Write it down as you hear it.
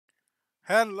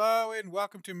Hello and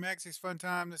welcome to Maggie's Fun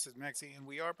Time. This is Magzie and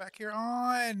we are back here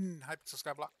on Hypixel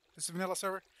Skyblock. This is Vanilla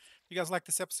Server. If you guys like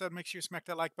this episode, make sure you smack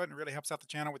that like button. It really helps out the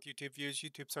channel with YouTube views,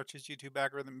 YouTube searches, YouTube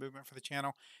algorithm movement for the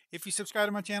channel. If you subscribe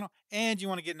to my channel and you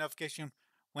want to get notification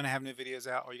when I have new videos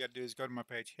out, all you got to do is go to my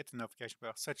page, hit the notification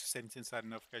bell, set your settings inside the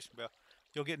notification bell.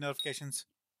 You'll get notifications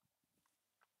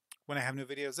when I have new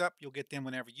videos up. You'll get them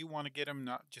whenever you want to get them,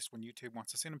 not just when YouTube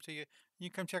wants to send them to you.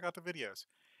 You can come check out the videos.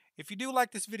 If you do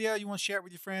like this video, you want to share it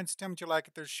with your friends, tell me what you like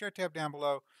it. There's a share tab down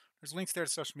below. There's links there to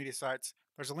social media sites.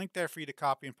 There's a link there for you to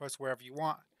copy and post wherever you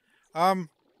want. A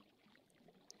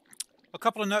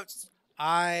couple of notes.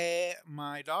 My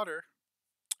daughter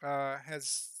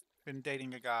has been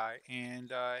dating a guy,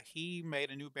 and he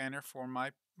made a new banner for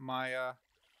my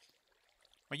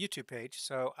YouTube page.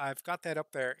 So I've got that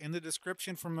up there in the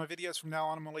description for my videos. From now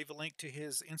on, I'm gonna leave a link to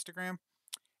his Instagram,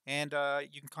 and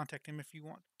you can contact him if you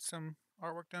want some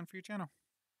artwork done for your channel.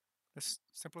 As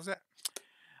simple as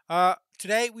that.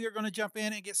 Today we are going to jump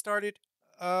in and get started.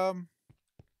 We're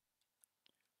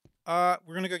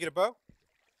going to go get a bow.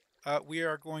 We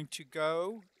are going to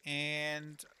go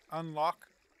and unlock,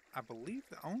 I believe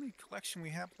the only collection we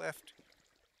have left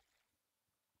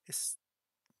is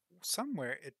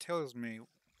somewhere. It tells me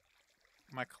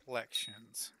my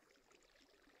collections.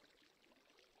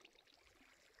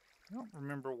 I don't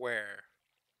remember where.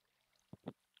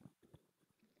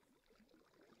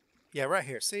 Yeah, right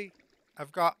here. See,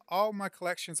 I've got all my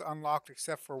collections unlocked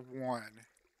except for one.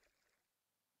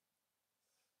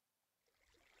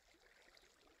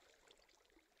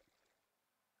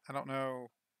 I don't know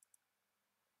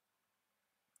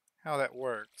how that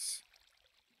works.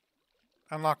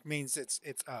 Unlocked means it's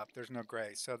up. There's no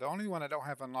gray. So the only one I don't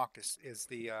have unlocked is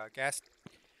the Ghast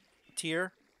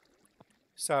Tear.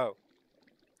 So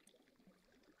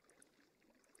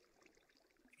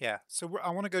yeah, so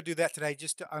I want to go do that today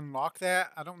just to unlock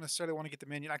that. I don't necessarily want to get the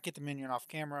minion. I get the minion off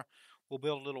camera. We'll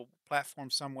build a little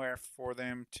platform somewhere for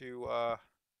them to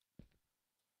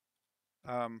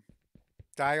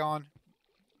die on.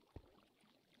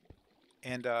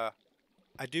 And I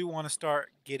do want to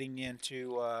start getting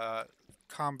into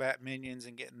combat minions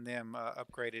and getting them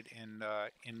upgraded in the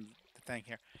thing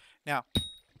here. Now,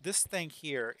 this thing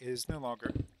here is no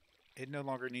longer. It no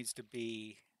longer needs to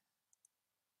be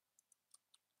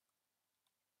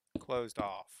closed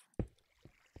off.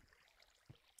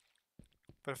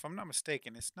 But if I'm not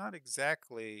mistaken, it's not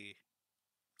exactly.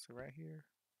 So right here.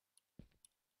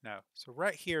 No. So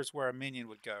right here is where a minion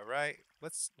would go, right?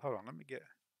 Let's hold on. Let me get.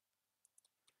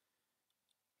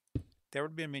 There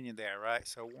would be a minion there, right?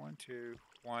 So 1, 2,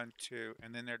 1, 2,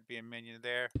 and then there'd be a minion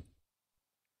there,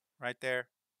 right there.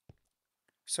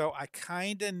 So I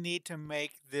kind of need to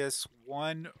make this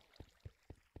one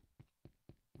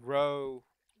row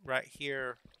right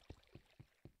here.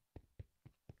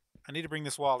 I need to bring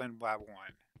this wall in by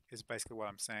one, is basically what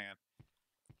I'm saying.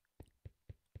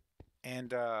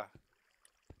 And I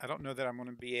don't know that I'm going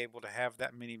to be able to have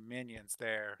that many minions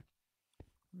there.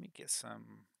 Let me get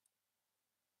some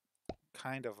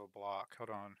kind of a block. Hold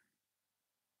on.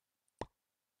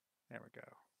 There we go.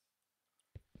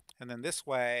 And then this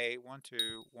way, 1,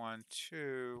 2, 1,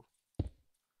 2,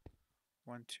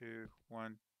 1, 2,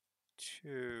 1,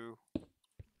 2.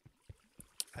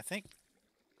 I think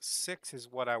 6 is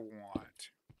what I want.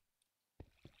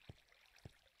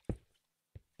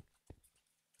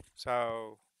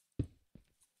 So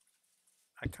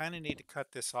I kind of need to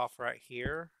cut this off right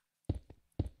here.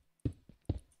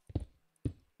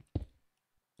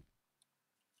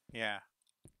 Yeah.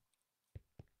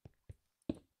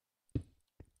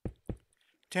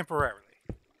 Temporarily.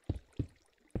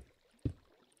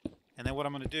 And then what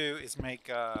I'm going to do is make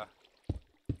I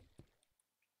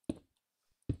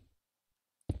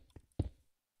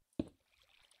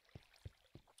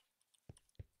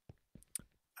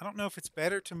don't know if it's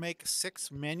better to make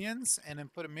 6 minions and then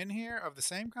put them in here of the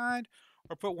same kind,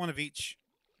 or put one of each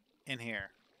in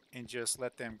here and just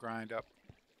let them grind up.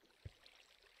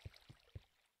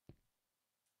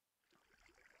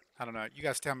 I don't know. You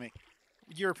guys tell me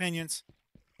your opinions.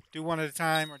 Do one at a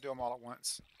time or do them all at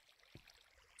once?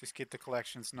 Just get the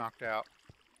collections knocked out.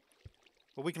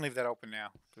 But we can leave that open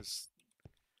now because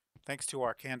thanks to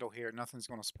our candle here, nothing's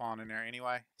going to spawn in there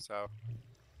anyway. So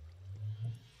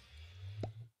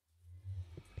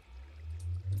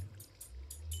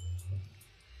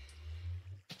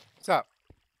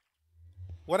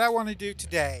what I want to do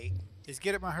today is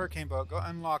get at my hurricane boat, go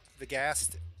unlock the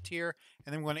Ghast Tear,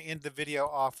 and then we're going to end the video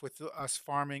off with us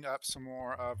farming up some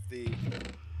more of the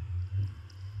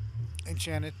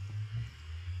enchanted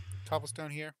cobblestone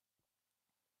here.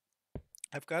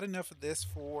 I've got enough of this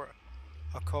for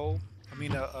a coal. I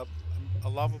mean a a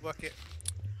lava bucket,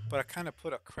 but I kind of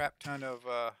put a crap ton of,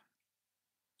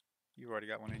 you've already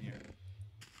got one in here.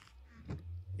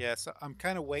 Yeah, so I'm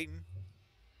kind of waiting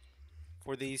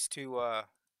for these to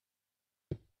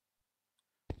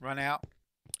run out.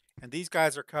 And these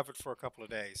guys are covered for a couple of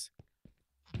days.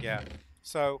 Yeah.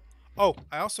 So, oh,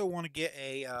 I also want to get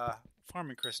a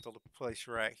farming crystal to place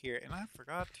right here. And I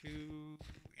forgot to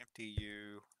empty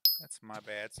you. That's my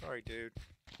bad. Sorry, dude.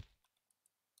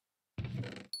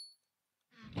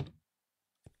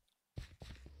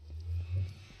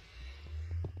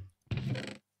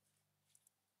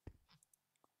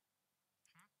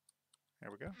 There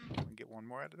we go. We can get one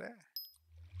more out of that.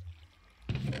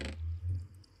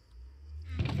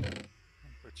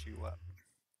 Put you up.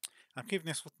 I'm keeping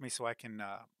this with me so I can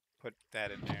put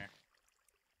that in there.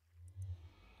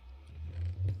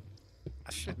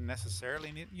 I shouldn't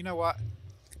necessarily need. You know what?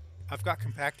 I've got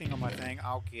compacting on my thing.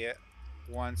 I'll get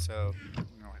one, so you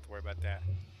don't have to worry about that.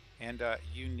 And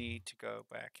you need to go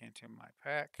back into my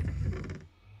pack.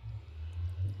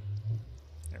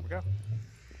 There we go.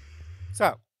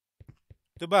 So,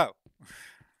 the bow.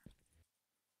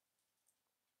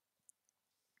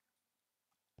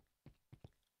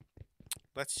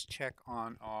 Let's check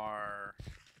on our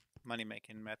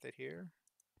money-making method here.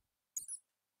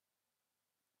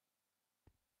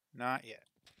 Not yet.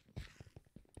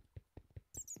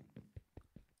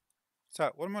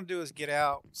 So what I'm going to do is get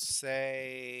out,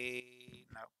 say,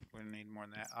 no, we need more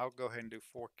than that. I'll go ahead and do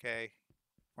 4K,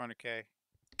 400K.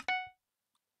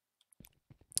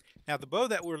 Now the bow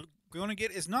that we're going to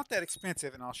get is not that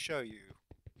expensive, and I'll show you.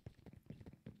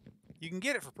 You can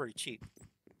get it for pretty cheap.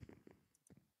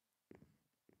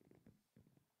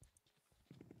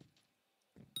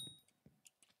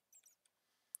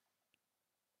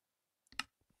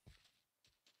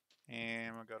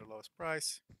 And we'll go to lowest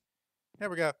price. There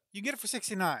we go. You get it for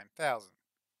 69,000.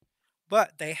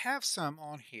 But they have some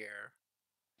on here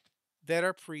that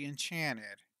are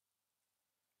pre-enchanted.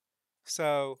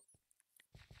 So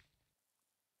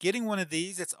getting one of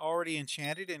these that's already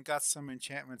enchanted and got some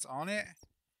enchantments on it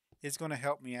is going to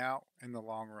help me out in the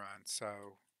long run.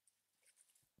 So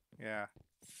yeah.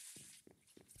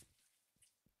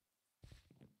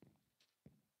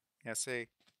 Yeah, see.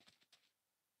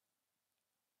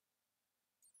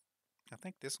 I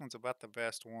think this one's about the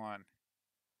best one.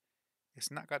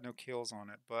 It's not got no kills on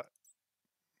it, but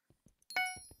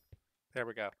there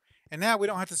we go. And now we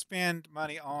don't have to spend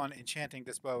money on enchanting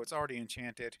this bow. It's already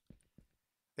enchanted.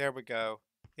 There we go.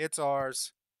 It's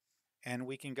ours. And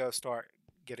we can go start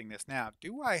getting this. Now,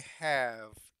 I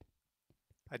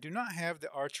do not have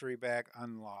the archery bag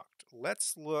unlocked.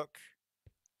 Let's look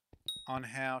on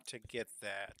how to get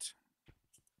that.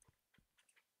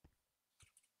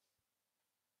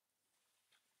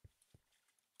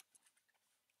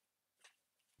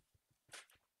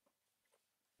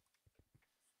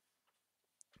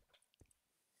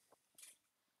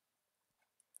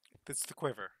 That's the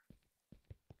quiver.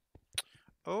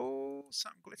 Oh,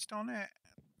 something glitched on that.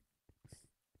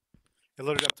 It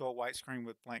loaded up to a white screen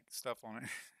with blank stuff on it.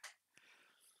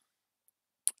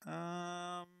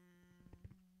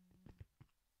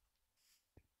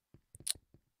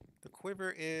 The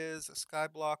quiver is a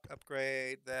skyblock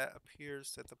upgrade that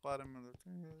appears at the bottom of the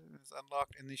is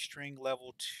unlocked in the string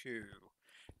level 2.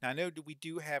 Now I know we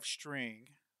do have string.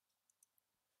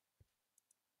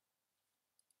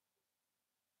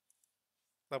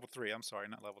 Level 3, I'm sorry,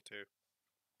 not level 2.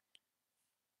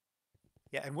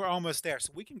 Yeah, and we're almost there,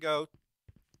 so we can go.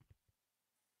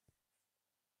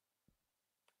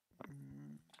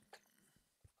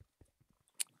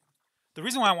 The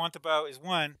reason why I want the bow is,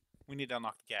 one, we need to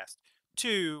unlock the ghast.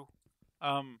 Two,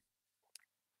 um,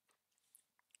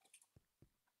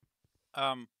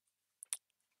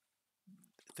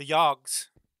 the yogs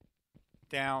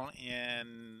down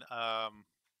in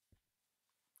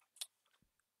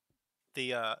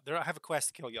I have a quest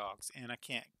to kill yogs, and I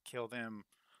can't kill them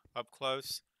up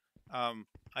close.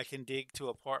 I can dig to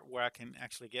a part where I can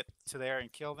actually get to there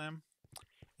and kill them.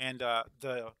 And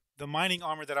the mining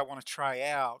armor that I want to try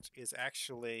out is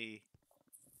actually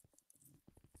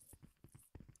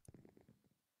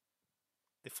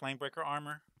the Flamebreaker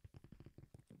armor.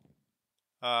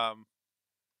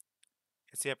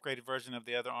 It's the upgraded version of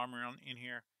the other armor in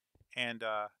here, and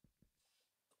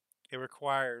it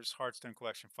requires Hearthstone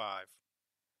Collection 5.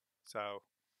 So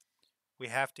we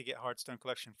have to get Hearthstone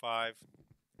Collection 5,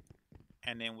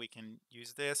 and then we can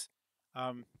use this.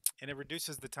 And it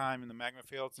reduces the time in the magma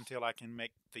fields until I can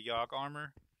make the Yogg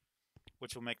armor,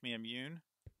 which will make me immune.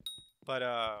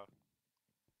 But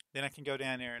then I can go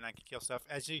down there and I can kill stuff.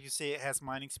 As you can see, it has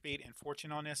mining speed and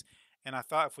fortune on this. And I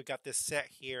thought if we got this set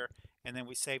here and then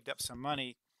we saved up some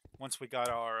money once we got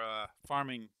our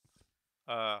farming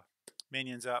uh,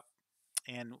 minions up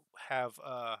and have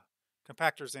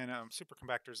compactors in them, super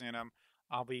compactors in them.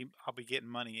 I'll be getting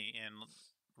money in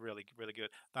really good.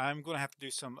 I'm going to have to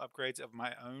do some upgrades of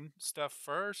my own stuff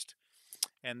first,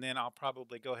 and then I'll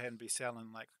probably go ahead and be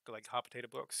selling like hot potato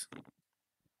books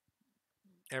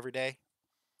every day.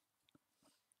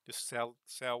 Just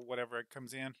sell whatever it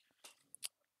comes in,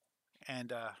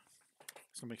 and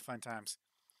it's gonna be fun times.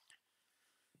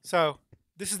 So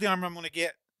this is the armor I'm gonna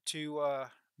get to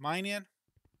mine in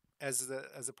as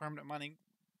a permanent mining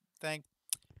thing.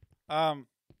 Um,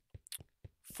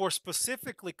 for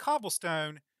specifically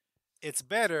cobblestone, it's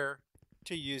better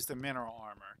to use the mineral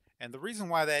armor, and the reason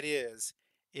why that is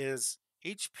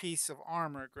each piece of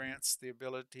armor grants the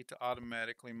ability to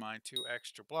automatically mine 2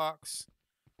 extra blocks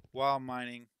while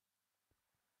mining.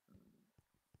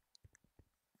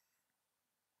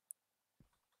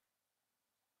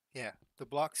 Yeah, the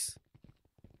blocks.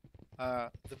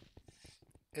 The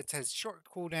It has short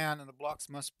cooldown, and the blocks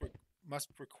must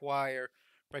require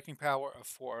breaking power of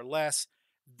 4 or less.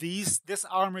 This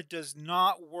armor does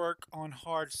not work on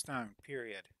hardstone.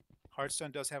 Period.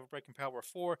 Hardstone does have a breaking power of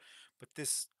 4, but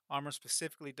this armor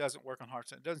specifically doesn't work on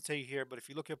hardstone. It doesn't tell you here, but if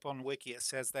you look up on Wiki, it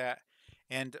says that,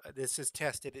 and this is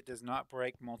tested. It does not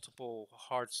break multiple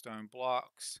hardstone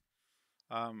blocks.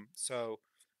 So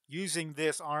using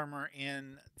this armor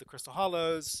in the Crystal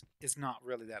Hollows is not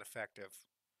really that effective.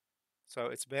 So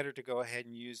it's better to go ahead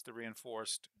and use the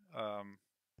reinforced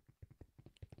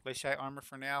glaciate armor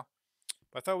for now.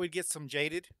 But I thought we'd get some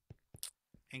jaded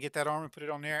and get that armor, put it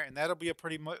on there, and that'll be a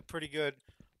pretty good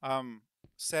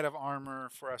set of armor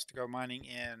for us to go mining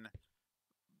in.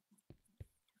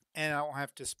 And I won't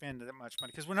have to spend that much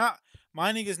money because we're not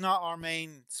mining is not our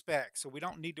main spec, so we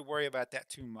don't need to worry about that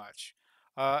too much.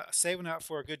 Saving up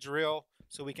for a good drill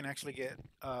so we can actually get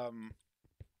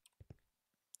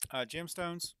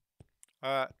gemstones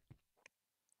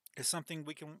is something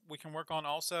we can work on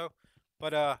also.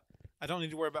 But I don't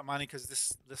need to worry about mining because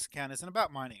this account isn't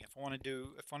about mining. If I want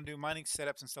to do mining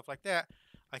setups and stuff like that,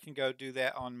 I can go do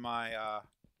that on my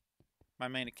my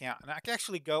main account, and I can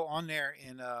actually go on there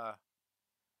and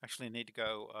actually need to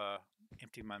go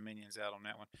empty my minions out on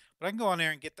that one. But I can go on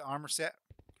there and get the armor set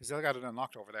because I got it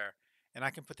unlocked over there, and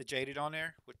I can put the jaded on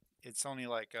there. It's only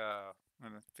like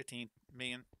 15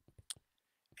 million.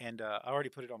 And I already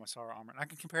put it on my Sara armor. And I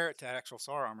can compare it to actual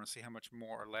Sara armor and see how much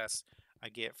more or less I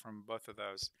get from both of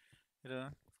those.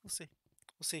 We'll see.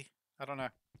 We'll see. I don't know.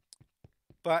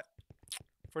 But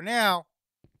for now,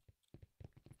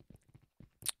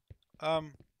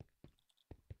 um,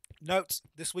 notes.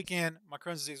 This weekend, my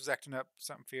Crohn's disease was acting up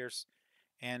something fierce.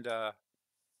 And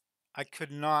I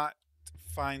could not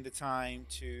find the time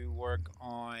to work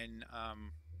on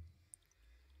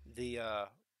the uh,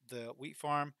 the wheat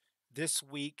farm. This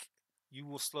week, you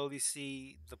will slowly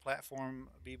see the platform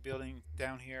be building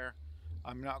down here.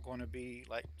 I'm not going to be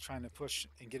like trying to push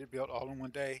and get it built all in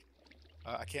one day.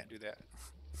 I can't do that.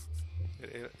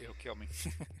 It'll kill me.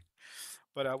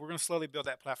 But we're going to slowly build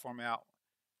that platform out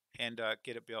and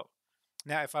get it built.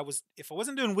 Now, if I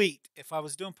wasn't doing wheat, if I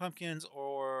was doing pumpkins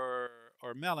or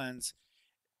melons,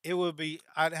 it would be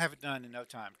I'd have it done in no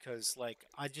time because like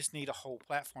I just need a whole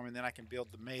platform and then I can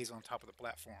build the maze on top of the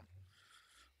platform.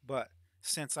 But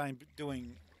since I'm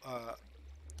doing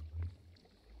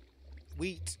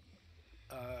wheat,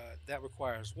 that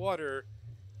requires water,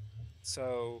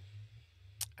 so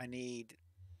I need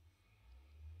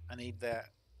I need that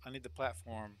I need the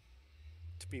platform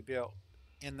to be built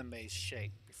in the maze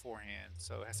shape beforehand.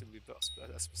 So it has to be built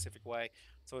a specific way.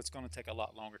 So it's going to take a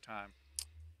lot longer time.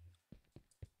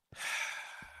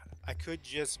 I could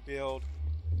just build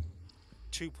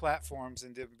 2 platforms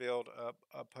and then build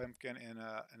a pumpkin and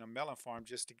a melon farm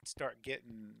just to start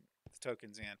getting the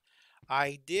tokens in.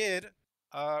 I did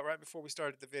right before we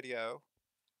started the video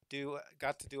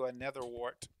got to do a nether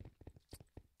wart,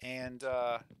 and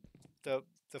the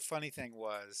the funny thing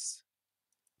was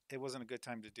it wasn't a good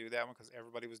time to do that one because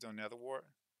everybody was doing nether wart,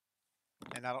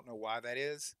 and I don't know why that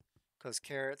is because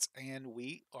carrots and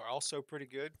wheat are also pretty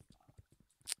good,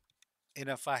 and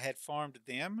if I had farmed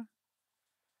them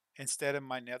instead of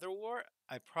my nether wart,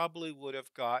 I probably would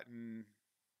have gotten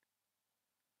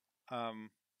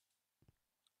um,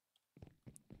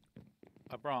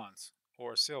 a bronze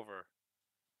or a silver.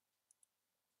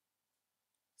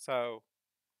 So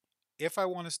if I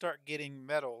want to start getting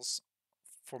metals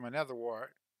for my nether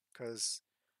wart, because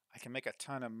I can make a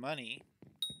ton of money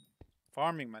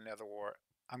farming my nether wart,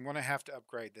 I'm going to have to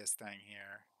upgrade this thing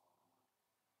here.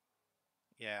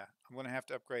 Yeah, I'm going to have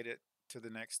to upgrade it to the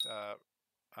next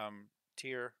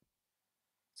tier.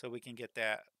 so we can get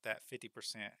that 50%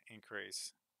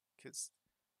 increase.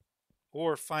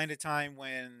 Or find a time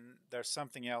when there's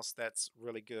something else that's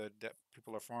really good that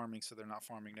people are farming, so they're not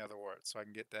farming netherwort, so I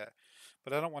can get that.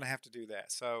 But I don't want to have to do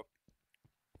that. So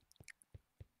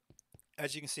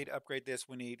as you can see, to upgrade this,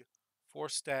 we need 4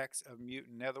 stacks of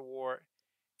mutant netherwort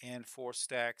and 4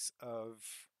 stacks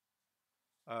of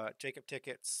Jacob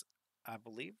tickets. I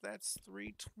believe that's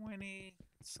 320.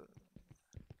 So,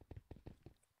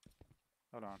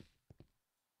 hold on.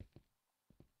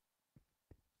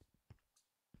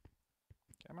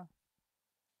 Come on.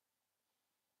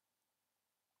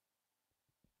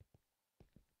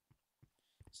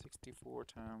 64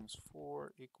 times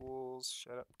 4 equals,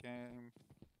 shut up game,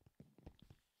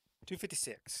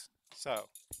 256. So,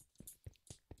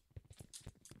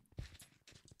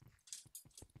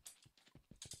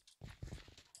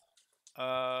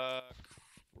 crap.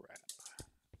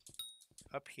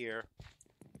 Up here,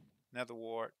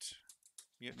 netherwort,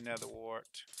 mutant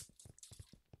netherwort,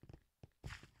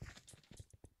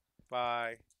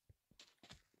 by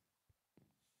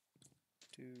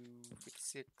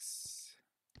 256,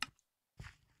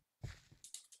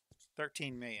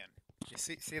 13 million. You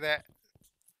see that?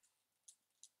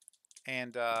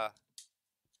 And I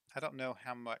don't know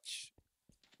how much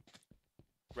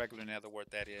regular netherwort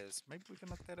that is. Maybe we can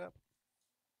look that up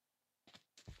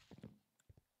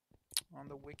on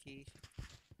the wiki.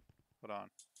 Hold on.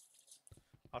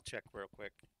 I'll check real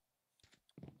quick.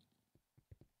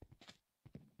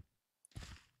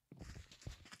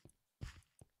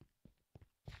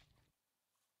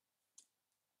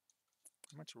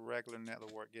 How much regular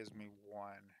netherwort gives me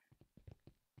 1?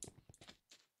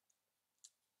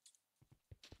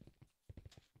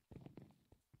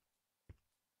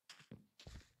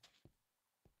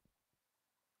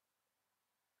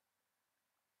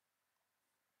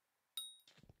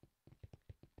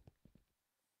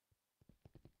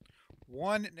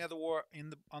 One netherwort in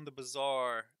the on the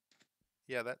bazaar.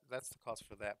 Yeah, that's the cost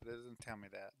for that, but it doesn't tell me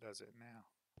that, does it now?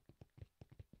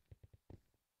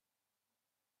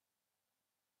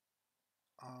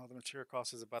 Oh, the material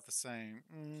cost is about the same.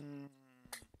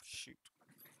 Shoot.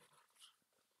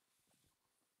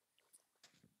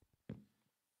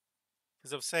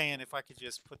 Because I was saying if I could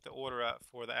just put the order up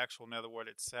for the actual netherwort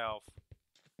itself,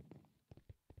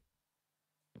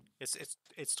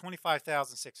 it's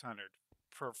 25,600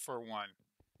 for one.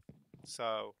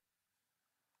 So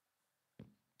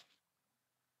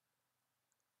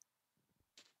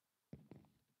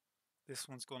this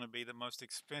one's going to be the most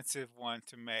expensive one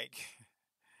to make.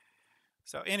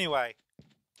 So anyway,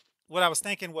 what I was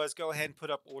thinking was go ahead and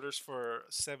put up orders for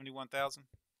 71,000,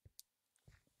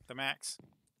 the max.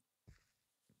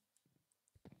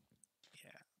 Yeah.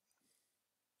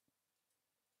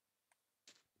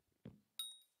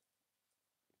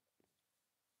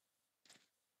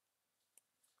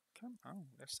 Come on,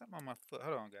 there's something on my foot.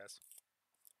 Hold on, guys.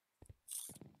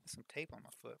 There's some tape on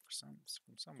my foot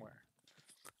from somewhere.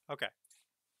 Okay.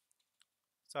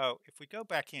 So if we go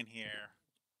back in here,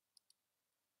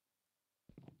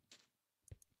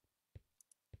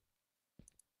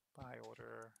 buy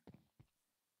order.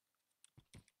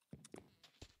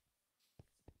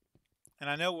 And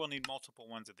I know we'll need multiple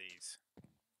ones of these.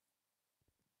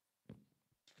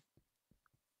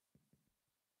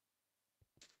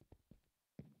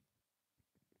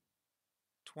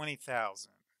 $20,000.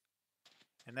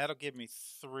 And that'll give me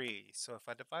 3. So if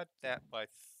I divide that by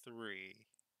 3,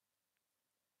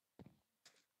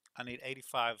 I need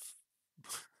 85.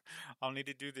 I'll need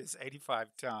to do this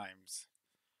 85 times.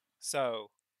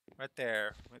 So right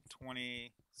there with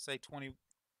 20, say 20,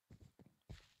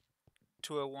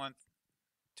 201,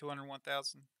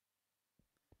 201,000.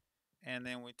 And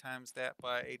then we times that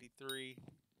by 83.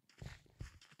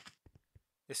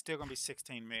 It's still going to be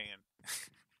 16 million.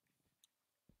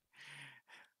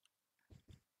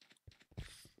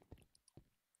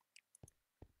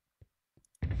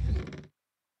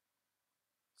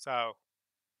 So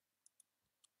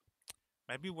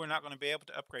maybe we're not going to be able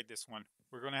to upgrade this one.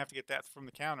 We're going to have to get that from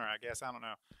the counter, I guess. I don't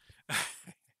know.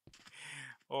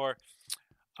 Or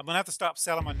I'm going to have to stop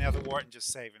selling my netherwort and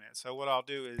just saving it. So what I'll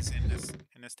do is in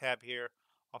this tab here,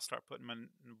 I'll start putting my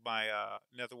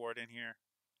netherwort in here.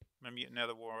 My mutant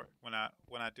netherwort when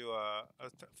I do a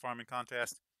farming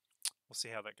contest. We'll see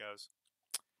how that goes.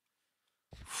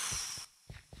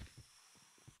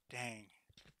 Dang.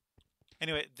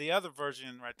 Anyway, the other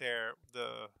version right there,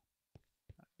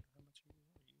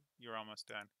 you're almost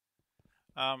done.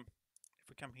 If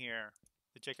we come here,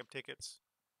 the Jacob tickets,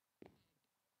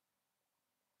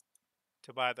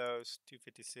 to buy those,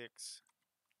 256,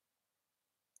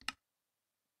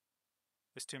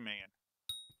 it's 2 million.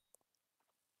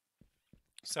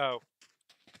 So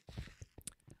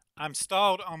I'm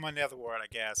stalled on my nether wart, I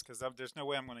guess, because there's no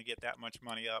way I'm going to get that much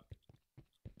money up.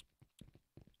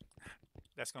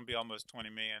 That's going to be almost 20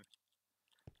 million.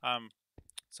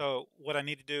 So what I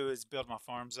need to do is build my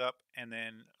farms up and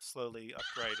then slowly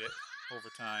upgrade it over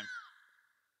time.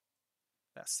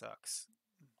 That sucks.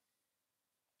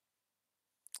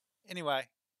 Anyway.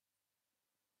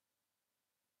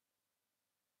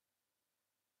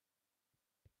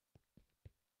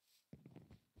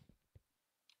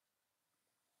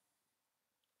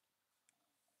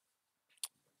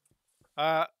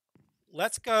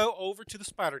 Let's go over to the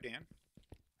spider den.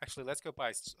 Actually, let's go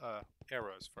buy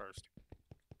arrows first.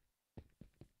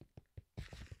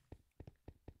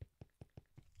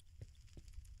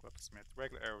 Weaponsmith.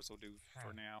 Regular arrows will do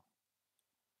for now.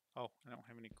 Oh, I don't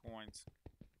have any coins.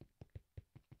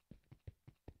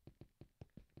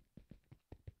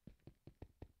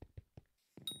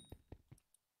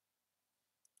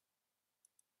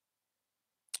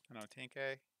 I know,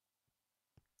 10K.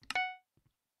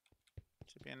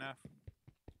 Should be enough.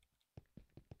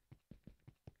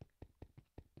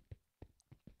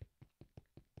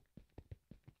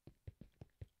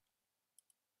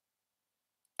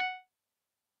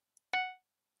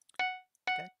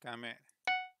 Dadgummit.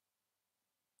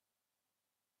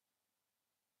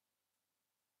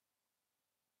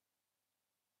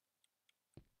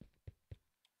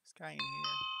 This guy in here.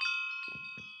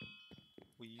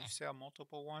 Will you sell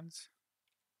multiple ones?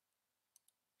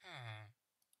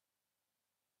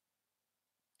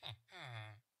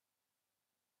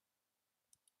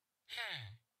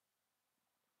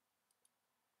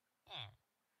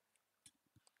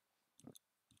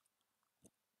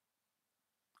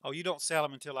 Oh, you don't sell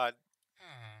them until I...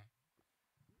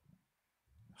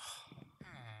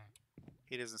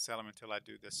 He doesn't sell them until I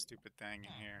do this stupid thing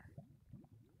in here.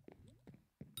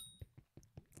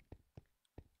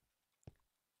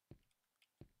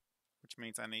 Which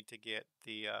means I need to get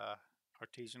the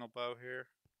artisanal bow here.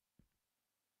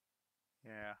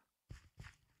 Yeah.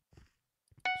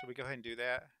 Should we go ahead and do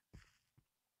that?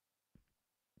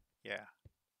 Yeah.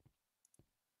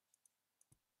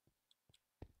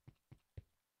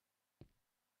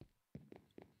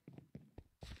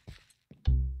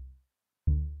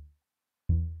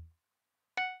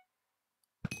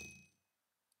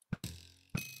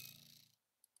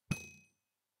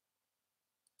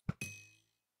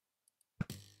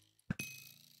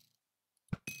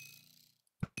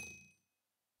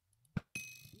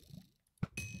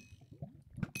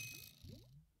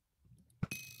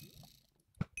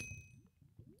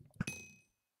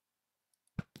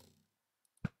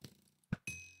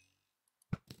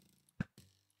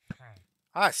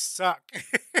 I suck.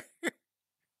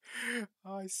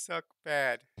 I suck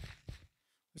bad.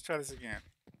 Let's try this again.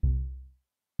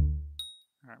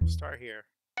 Alright, we'll start here.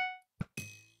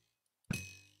 I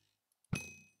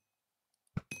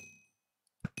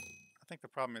think the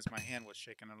problem is my hand was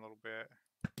shaking a little bit.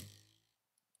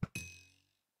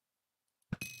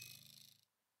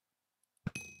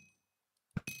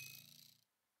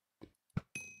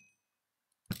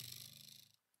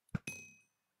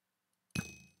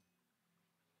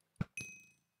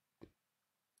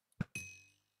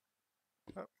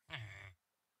 Oh.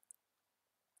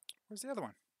 Where's the other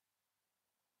one?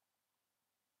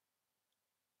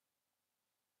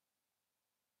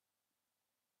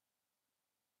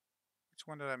 Which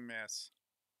one did I miss?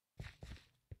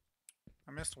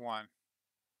 I missed one.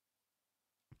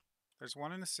 There's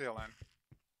one in the ceiling.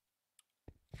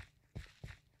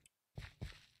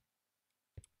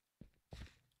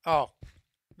 Oh.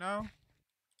 No?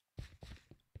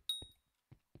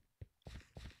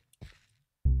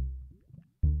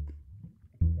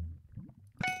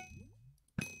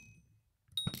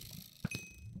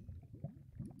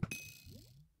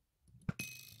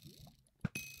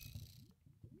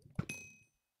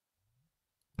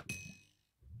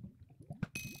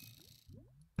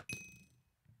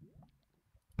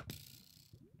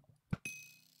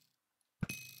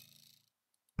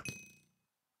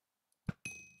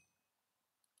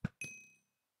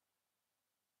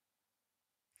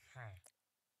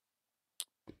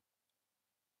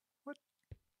 What?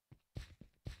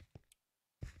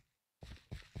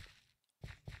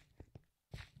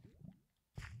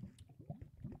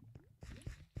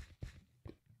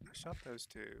 I shot those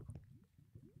two.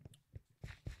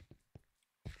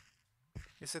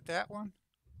 Is it that one?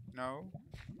 No.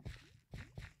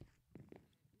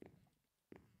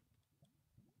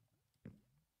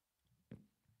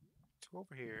 Two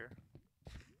over here.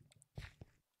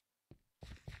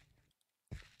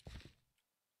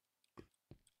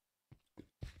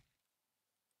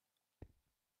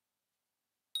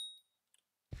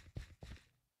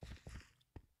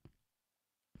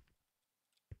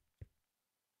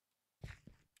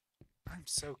 I'm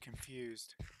so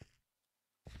confused.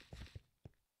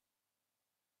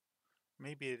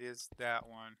 Maybe it is that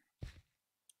one.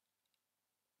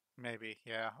 Maybe,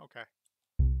 yeah, okay.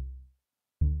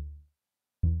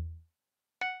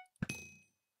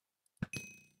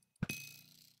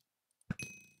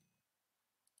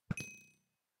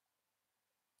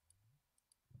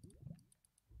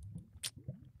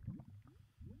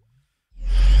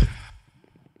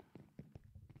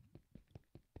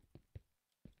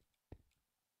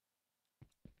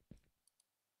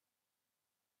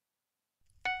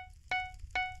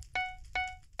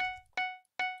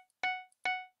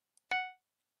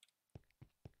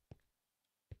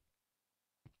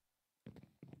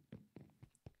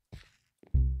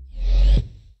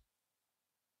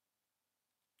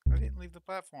 I didn't leave the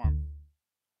platform.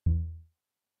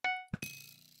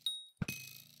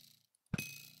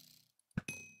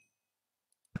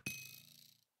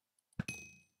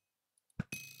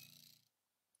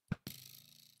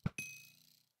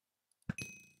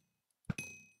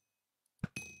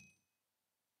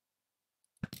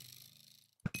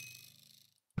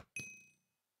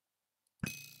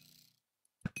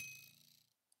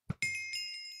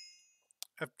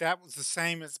 If that was the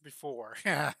same as before,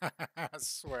 I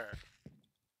swear.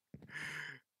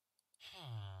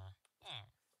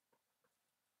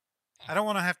 I don't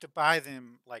want to have to buy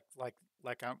them like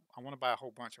I want to buy a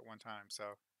whole bunch at one time.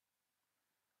 So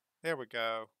there we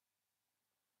go.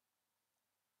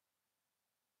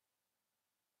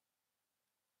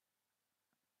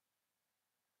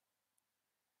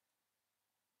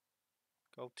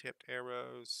 Gold tipped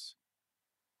arrows.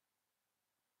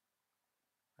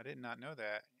 I did not know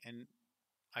that. And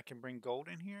I can bring gold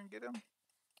in here and get them?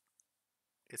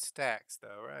 It stacks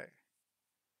though, right?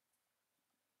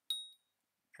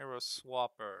 Arrow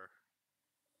swapper.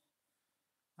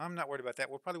 I'm not worried about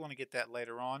that. We'll probably want to get that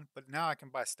later on. But now I can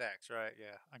buy stacks, right?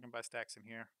 Yeah, I can buy stacks in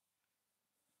here.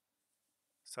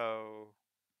 So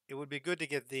it would be good to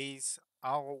get these.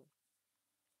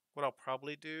 What I'll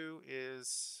probably do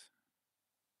is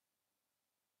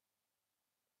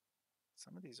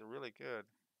some of these are really good.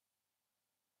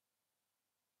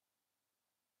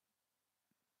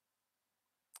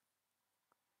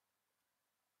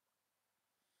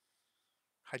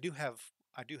 I do have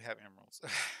emeralds.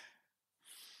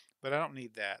 But I don't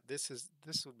need that. This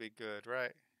would be good,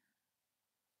 right?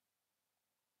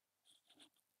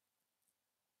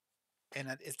 And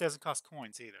it doesn't cost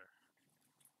coins either.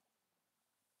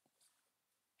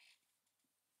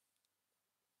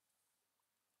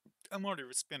 I'm already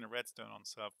spending redstone on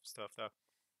stuff though.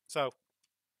 So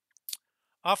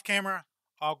off camera,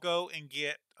 I'll go and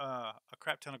get a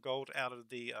crap ton of gold out of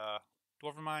the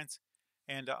dwarven mines,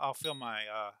 and I'll fill my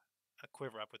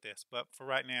quiver up with this. But for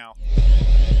right now,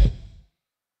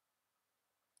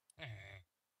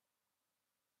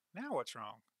 now what's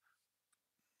wrong?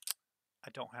 I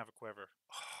don't have a quiver.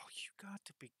 Oh, you got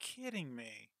to be kidding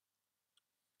me!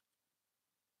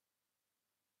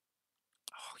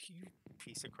 Oh, you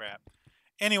piece of crap.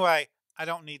 Anyway, I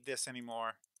don't need this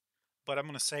anymore, but I'm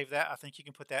going to save that. I think you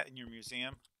can put that in your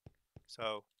museum.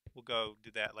 So we'll go do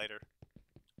that later.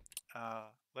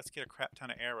 Let's get a crap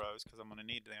ton of arrows because I'm going to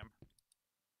need them.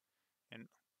 And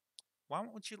why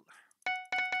won't you...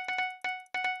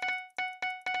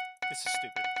 This is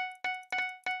stupid.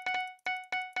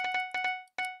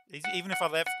 Even if I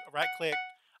left right click,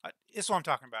 this is what I'm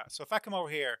talking about. So if I come over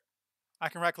here, I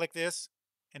can right click this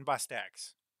and buy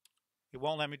stacks. It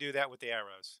won't let me do that with the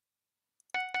arrows.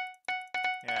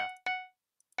 Yeah.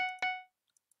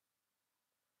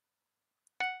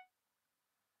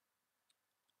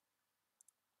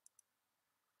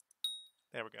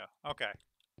 There we go. Okay.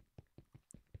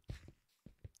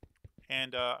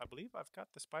 And I believe I've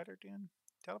got the spider den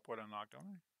teleport unlocked, don't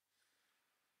I?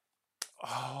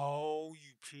 Oh,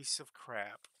 you piece of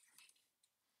crap.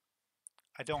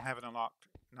 I don't have it unlocked.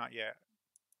 Not yet.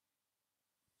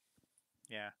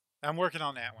 Yeah. I'm working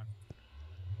on that one.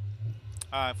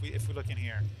 If we look in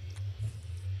here.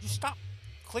 You stop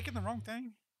clicking the wrong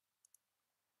thing?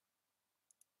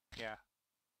 Yeah.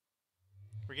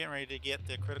 We're getting ready to get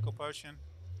the critical potion.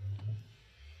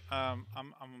 I'm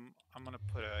gonna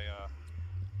put a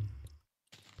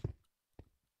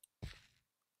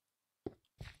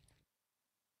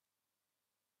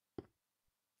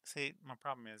see, my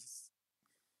problem is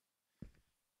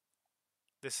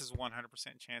this is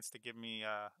 100% chance to give me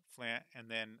flint, and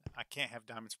then I can't have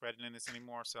diamond spreading in this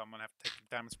anymore, so I'm gonna have to take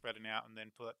the diamond spreading out and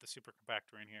then put the super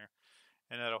compactor in here,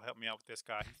 and that'll help me out with this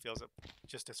guy. He fills up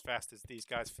just as fast as these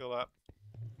guys fill up.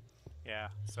 Yeah,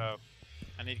 so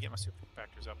I need to get my super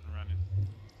compactors up and running.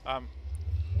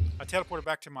 I teleported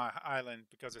back to my island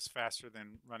because it's faster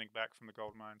than running back from the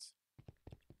gold mines.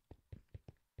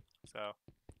 So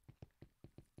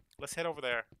let's head over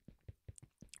there.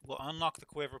 We'll unlock the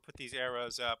quiver, put these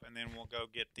arrows up, and then we'll go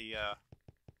get the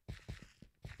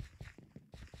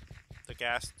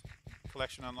ghast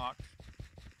collection unlocked.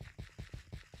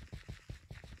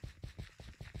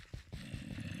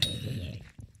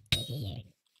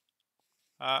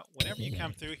 Whenever you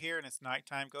come through here and it's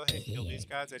nighttime, go ahead and kill these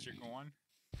guys as you're going.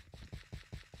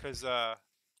 Because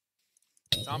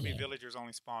zombie villagers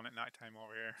only spawn at nighttime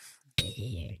over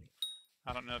here.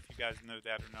 I don't know if you guys know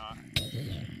that or not.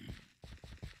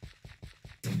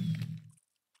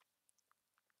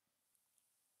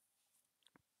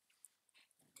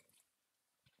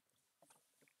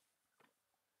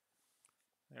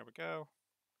 There we go.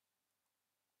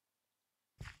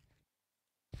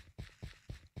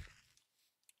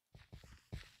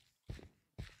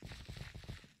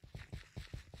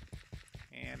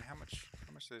 And how much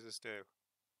does this do?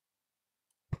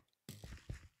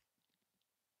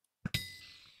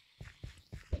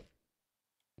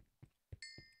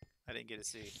 I didn't get to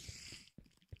see.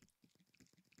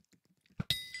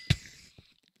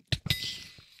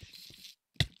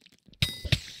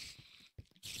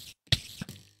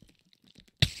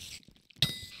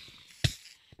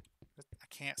 I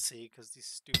can't see because these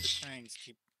stupid things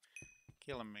keep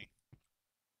killing me.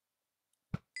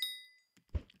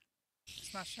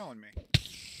 It's not showing me.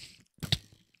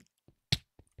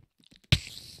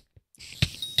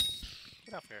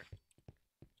 Get up here.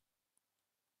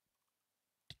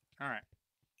 Alright.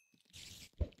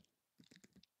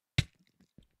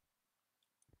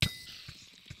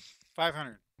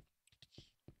 $500.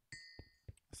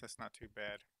 That's not too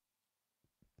bad.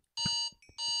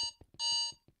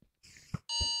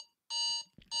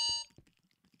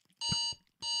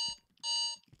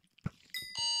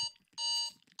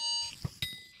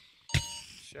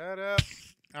 Shut up.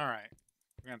 Alright.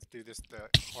 We're going to have to do this the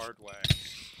hard way.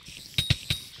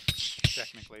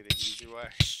 Technically the easy way.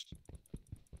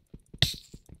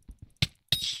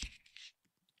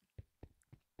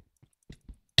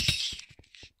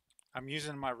 I'm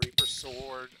using my Reaper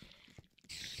sword.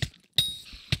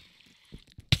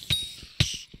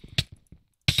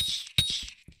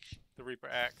 The Reaper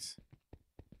axe.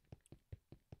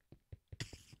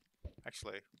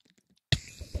 Actually,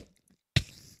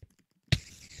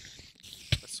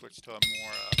 let's switch to a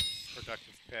more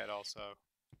productive pet also.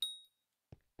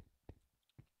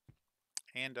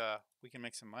 And we can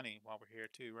make some money while we're here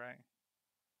too, right?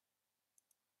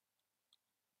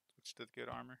 Switch to the good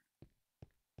armor.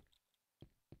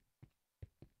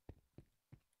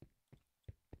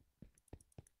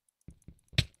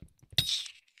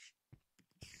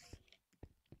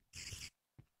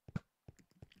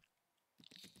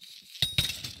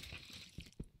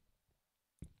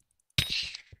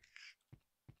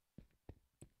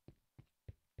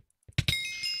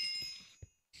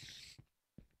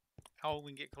 Oh,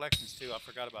 we can get collections too. I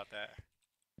forgot about that.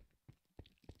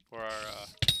 For our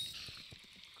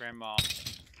grandma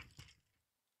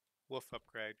wolf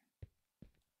upgrade.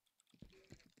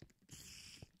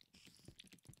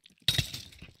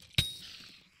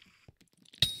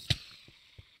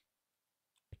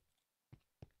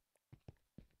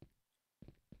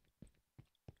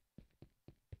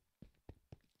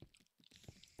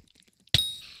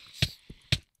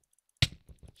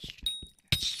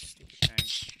 Stupid thing.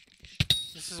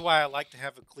 This is why I like to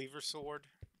have a cleaver sword.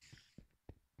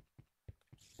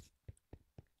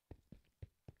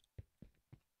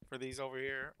 For these over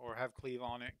here, or have cleave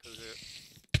on it, because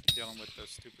dealing with those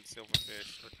stupid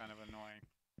silverfish are kind of annoying.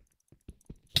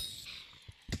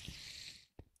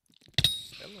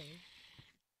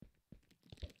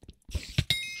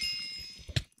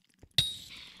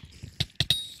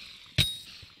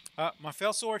 Hello. My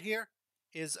fell sword here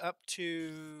is up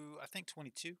to, I think,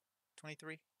 22,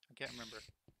 23. I can't remember.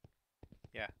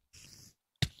 Yeah.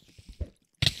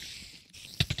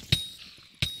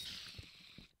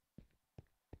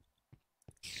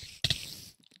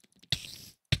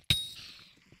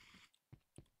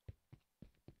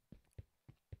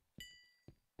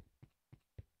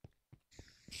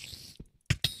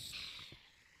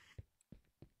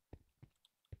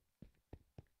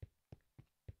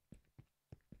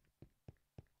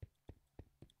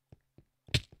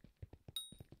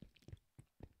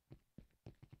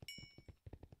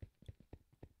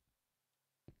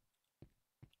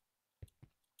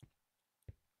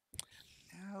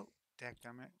 No,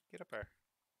 dadgummit. Get up there.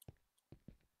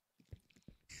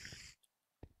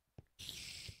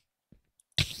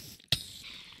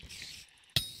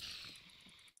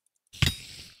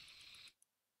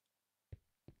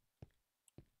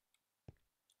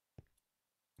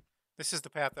 This is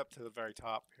the path up to the very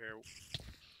top here.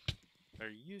 There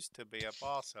used to be a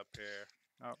boss up here.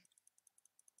 Oh.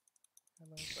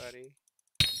 Hello, buddy.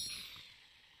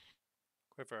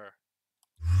 Quiver.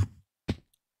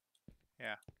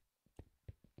 Yeah.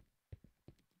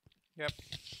 Yep.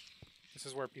 This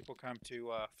is where people come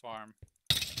to farm.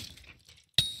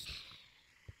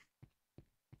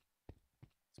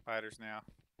 Spiders now.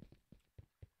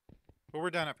 But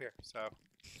we're done up here, so.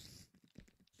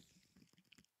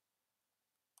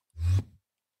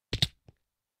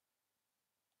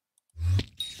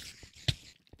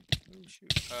 Oh,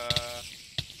 shoot.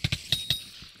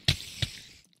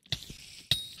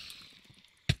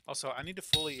 Also, I need to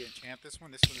fully enchant this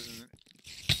one. This one isn't.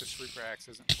 This Reaper Axe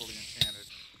isn't fully enchanted.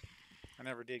 I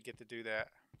never did get to do that.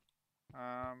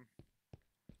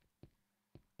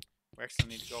 We actually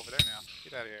need to go over there now.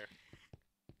 Get out of here.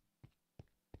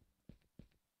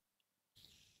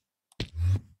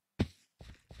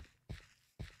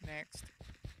 Next.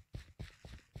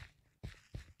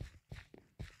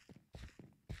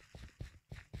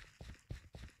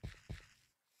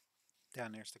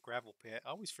 Down there's the gravel pit. I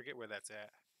always forget where that's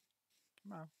at.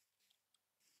 Come on.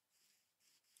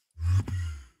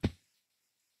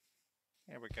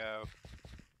 There we go.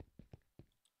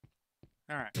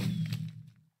 Alright.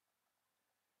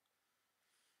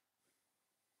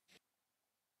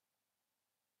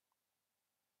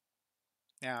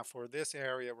 Now for this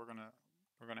area we're gonna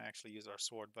actually use our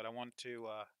sword, but I want to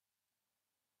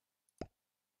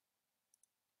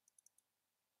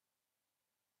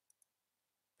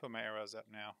put my arrows up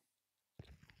now.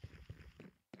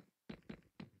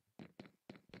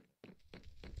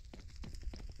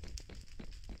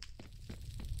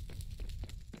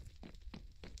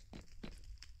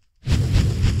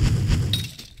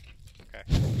 Okay.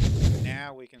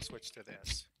 Now we can switch to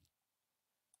this.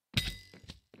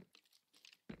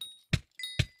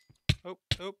 Oh,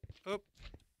 oh, oh.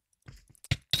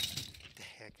 Get the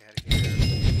heck out of here.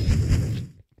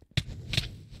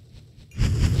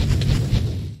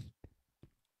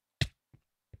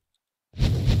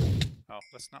 Oh,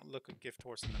 let's not look a gift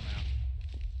horse in the mouth.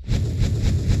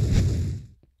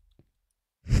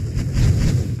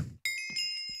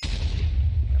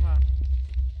 Come on.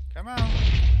 Come on.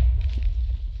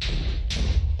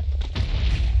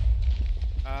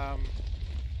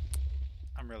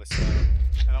 I'm really sorry.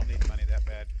 I don't need money that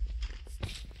bad.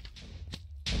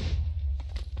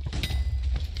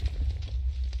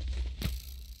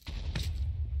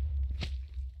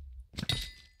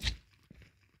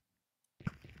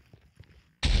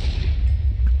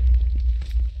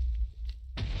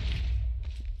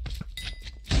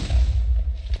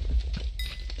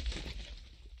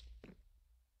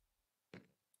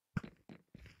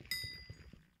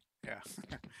 Yeah.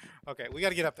 Okay, we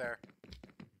gotta get up there.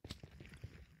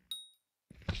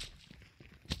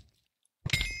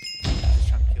 Just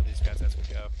trying to kill these guys as we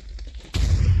go.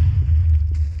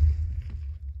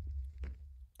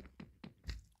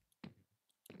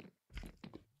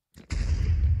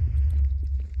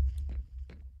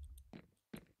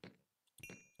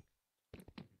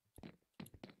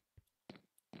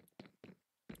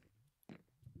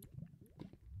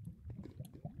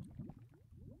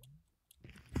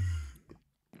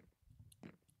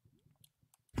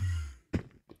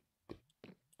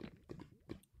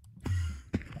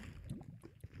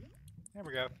 There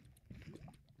we go.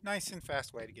 Nice and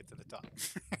fast way to get to the top.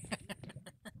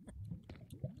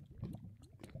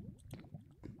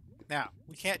 Now,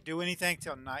 we can't do anything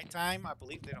till nighttime. I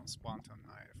believe they don't spawn till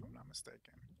night, if I'm not mistaken.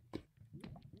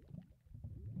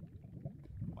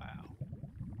 Wow.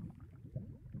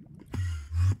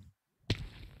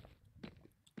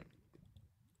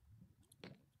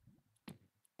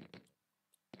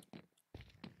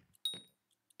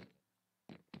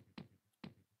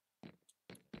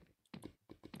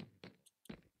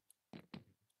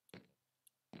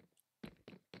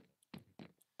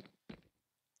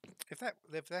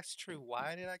 If that's true,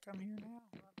 why did I come here now?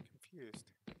 I'm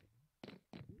confused.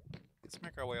 Let's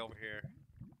make our way over here.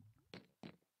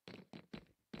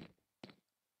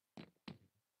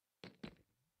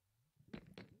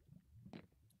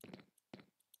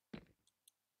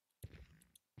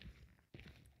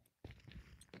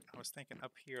 I was thinking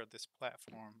up here, this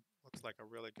platform looks like a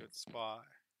really good spot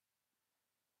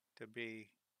to be.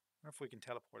 I wonder if we can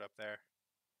teleport up there.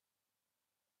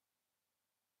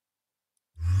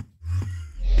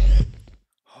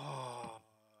 Oh,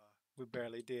 we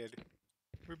barely did.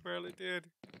 We barely did.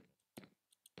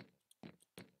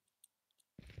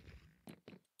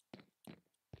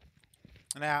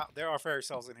 Now, there are fairy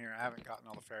cells in here. I haven't gotten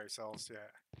all the fairy cells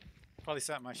yet. Probably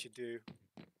something I should do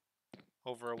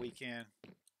over a weekend.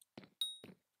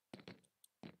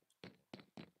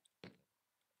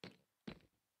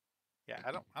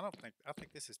 I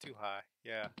think this is too high.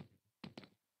 Yeah.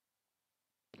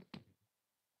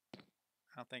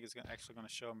 I don't think it's actually going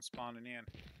to show them spawning in.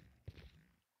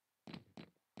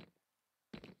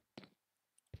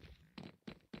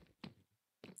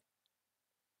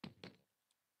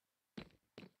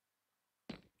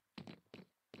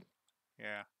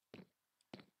 Yeah.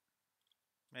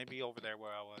 Maybe over there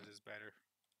where I was is better.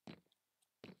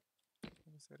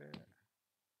 What was that at?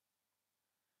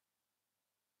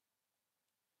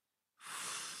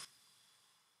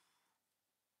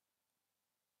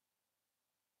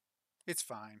 It's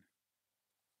fine.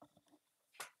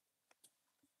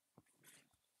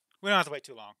 We don't have to wait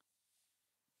too long.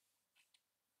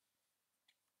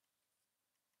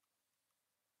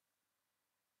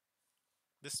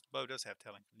 This bow does have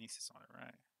telekinesis on it,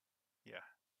 right? Yeah.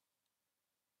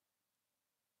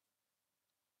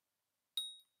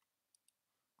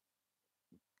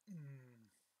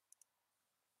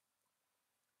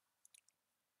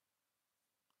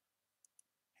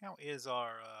 How is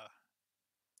our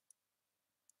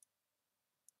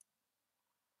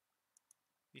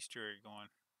Easter egg going?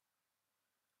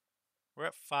 We're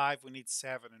at 5. We need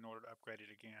 7 in order to upgrade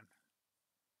it again.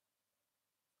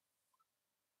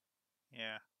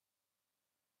 Yeah.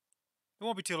 It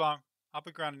won't be too long. I'll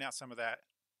be grinding out some of that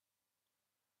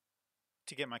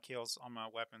to get my kills on my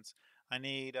weapons. I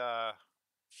need,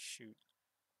 shoot.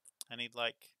 I need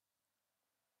like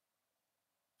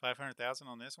 500,000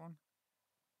 on this one.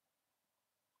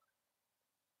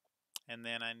 And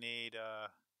then I need,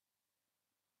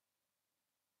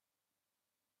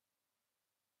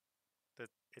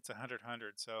 it's 100,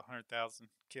 so 100,000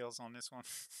 kills on this one.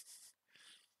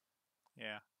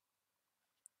 Yeah.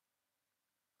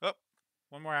 Oh,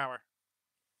 1 more hour.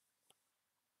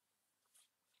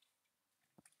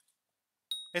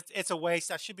 It's a waste.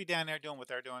 I should be down there doing what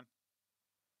they're doing.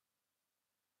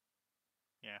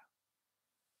 Yeah.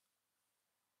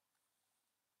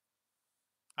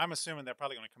 I'm assuming they're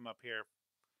probably going to come up here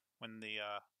when the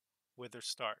withers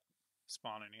start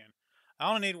spawning in. I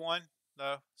only need 1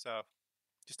 though, so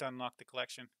just unlock the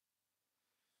collection.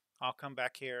 I'll come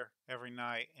back here every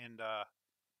night and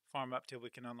farm up till we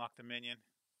can unlock the minion.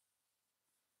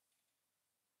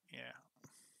 Yeah.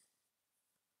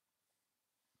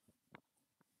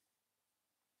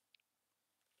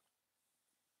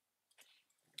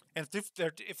 And if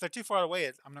they're too far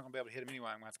away, I'm not going to be able to hit them anyway.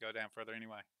 I'm going to have to go down further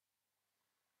anyway.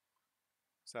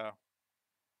 So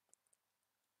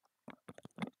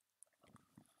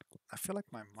I feel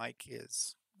like my mic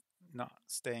is not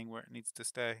staying where it needs to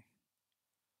stay.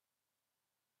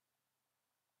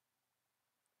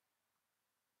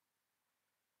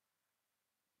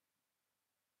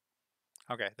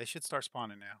 Okay, they should start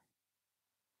spawning now.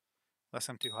 Unless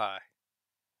I'm too high.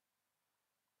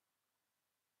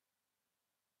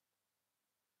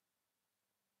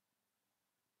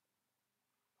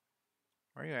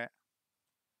 Where are you at?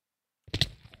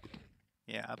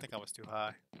 Yeah, I think I was too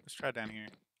high. Let's try down here.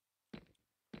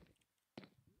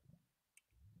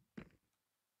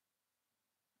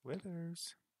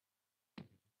 Withers.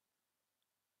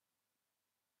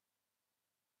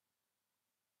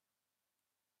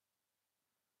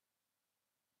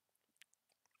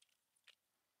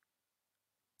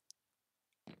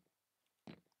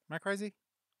 Am I crazy?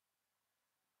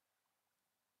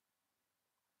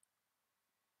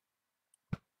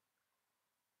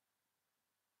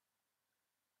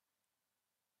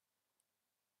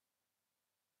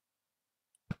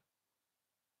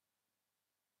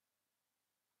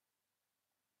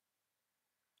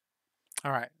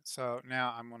 All right, so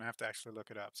now I'm going to have to actually look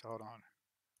it up. So hold on.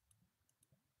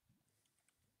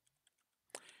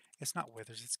 It's not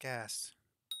withers, it's ghast.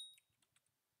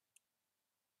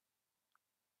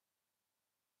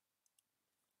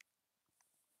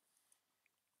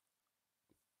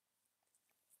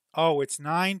 Oh, it's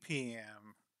 9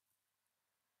 p.m.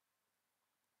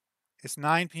 It's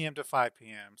 9 p.m. to 5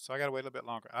 p.m. So I got to wait a little bit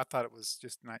longer. I thought it was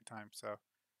just nighttime. So,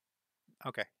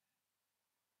 okay.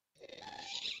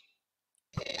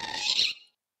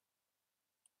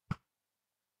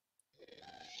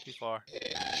 Too far.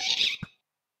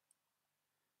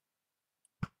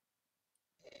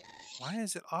 Why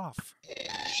is it off?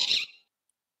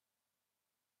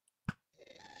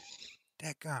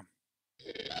 Dadgum.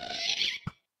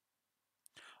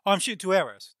 Oh, I'm shooting 2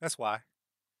 arrows. That's why.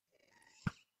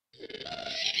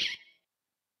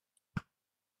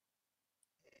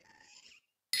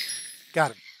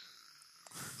 Got him.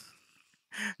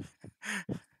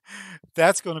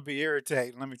 That's going to be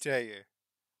irritating, let me tell you.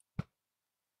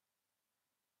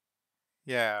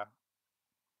 Yeah.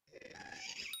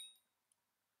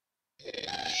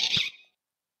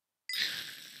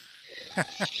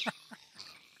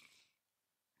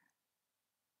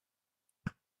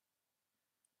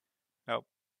 Nope,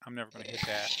 I'm never going to hit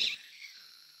that.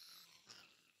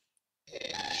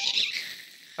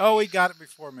 Oh, he got it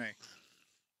before me.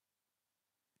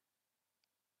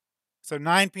 So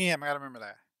 9 p.m. I got to remember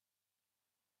that.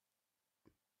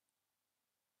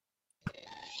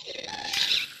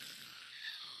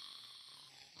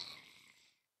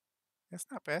 That's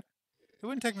not bad. It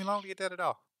wouldn't take me long to get that at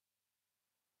all.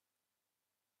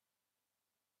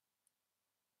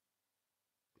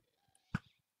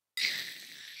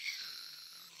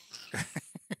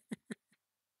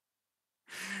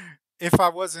 If I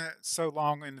wasn't so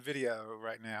long in the video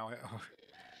right now,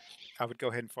 I would go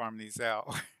ahead and farm these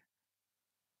out.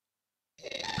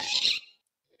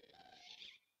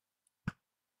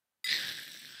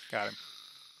 Got him.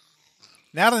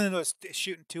 Now that I know it's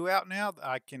shooting 2 out now,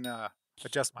 I can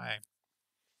adjust my aim.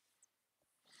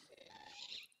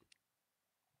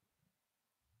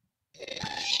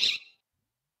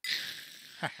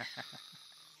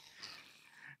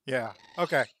 Yeah.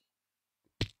 Okay.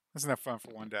 That's enough fun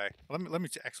for one day. Let me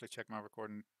actually check my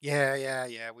recording.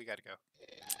 Yeah. We got to go.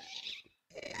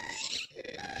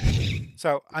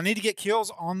 So I need to get kills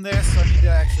on this. So I need to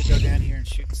actually go down here and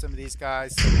shoot some of these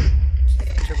guys.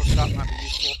 Triple shot might be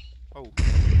useful. Oh.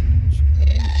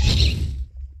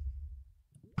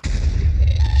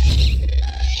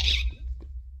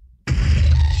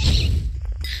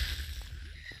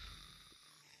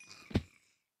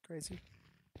 Crazy.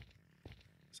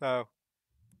 So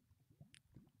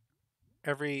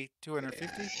every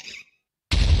 250?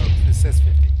 Oh, it says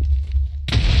 50.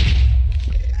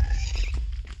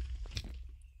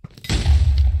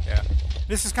 Yeah.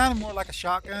 This is kind of more like a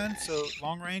shotgun, so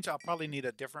long range, I'll probably need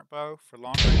a different bow for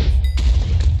long range.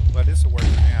 But this will work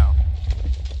for now.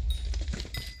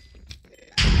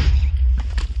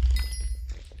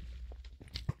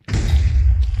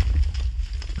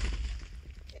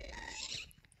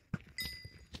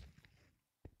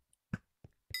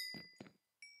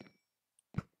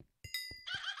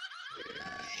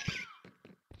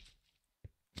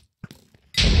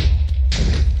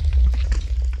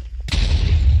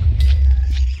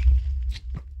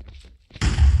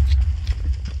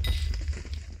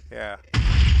 Yeah.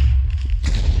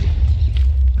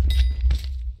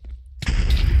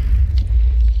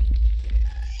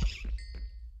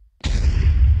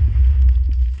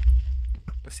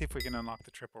 Let's see if we can unlock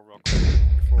the triple real quick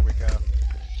before we go.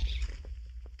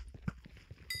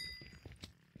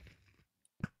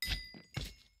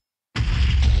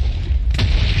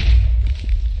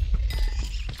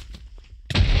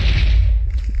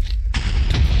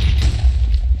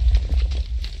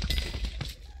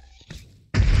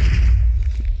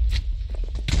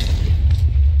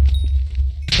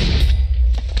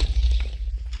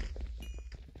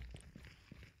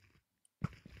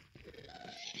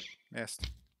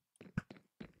 Missed.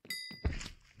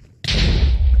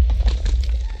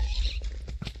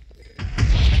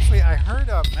 Actually, I heard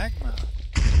magma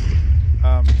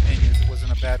menus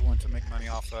wasn't a bad one to make money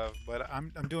off of, but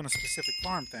I'm doing a specific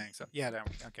farm thing. So yeah,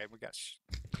 okay, we got.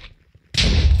 Is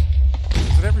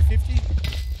it every 50? Is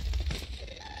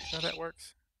that how that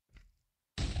works?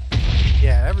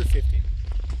 Yeah, every 50.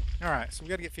 All right, so we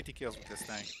got to get 50 kills with this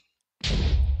thing.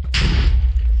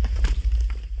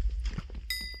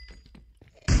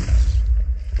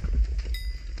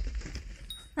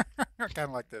 Kind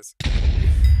of like this.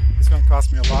 It's going to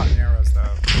cost me a lot in arrows, though.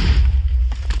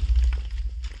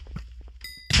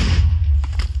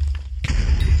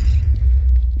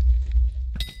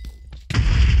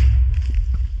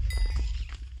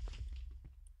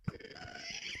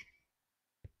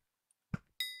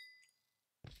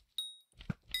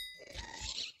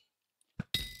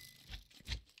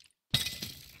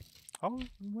 Oh,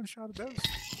 one shot of those.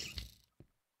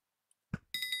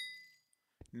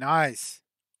 Nice.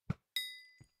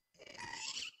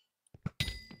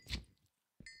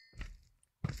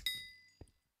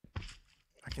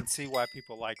 I can see why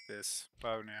people like this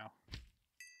bow now.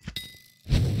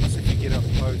 Plus, if you get up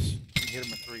close, you can hit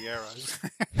them with 3 arrows.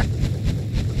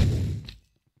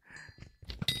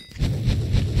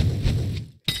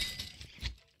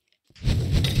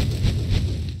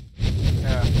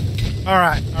 Yeah. All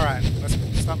right. Let's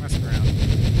stop messing around.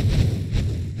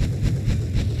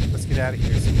 Let's get out of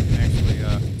here so we can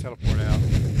actually teleport out.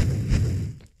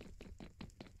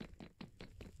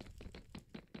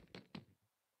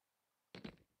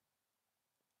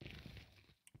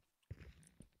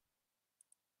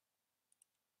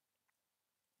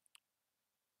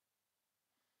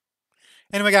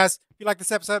 Anyway, guys, if you like this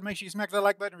episode, make sure you smack that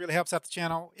like button. It really helps out the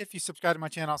channel. If you subscribe to my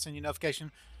channel, I'll send you a notification.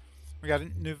 We got a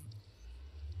new...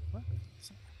 What?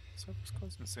 Server's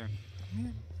closing soon.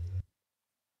 Man.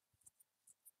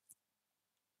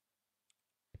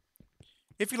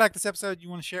 If you like this episode, you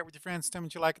want to share it with your friends, tell me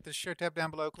what you like it. There's a share tab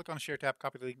down below. Click on the share tab,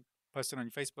 copy the link, post it on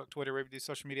your Facebook, Twitter, wherever you do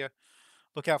social media.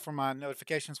 Look out for my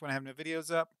notifications when I have new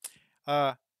videos up.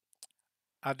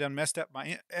 I've done messed up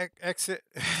my exit.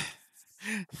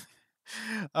 If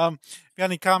you got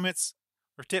any comments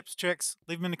or tips, tricks,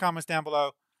 leave them in the comments down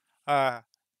below.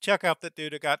 Check out that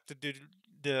dude I got to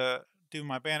do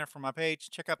my banner for my page.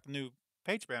 Check out the new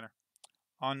page banner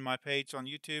on my page on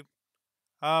YouTube.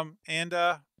 And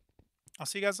I'll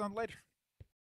see you guys on later.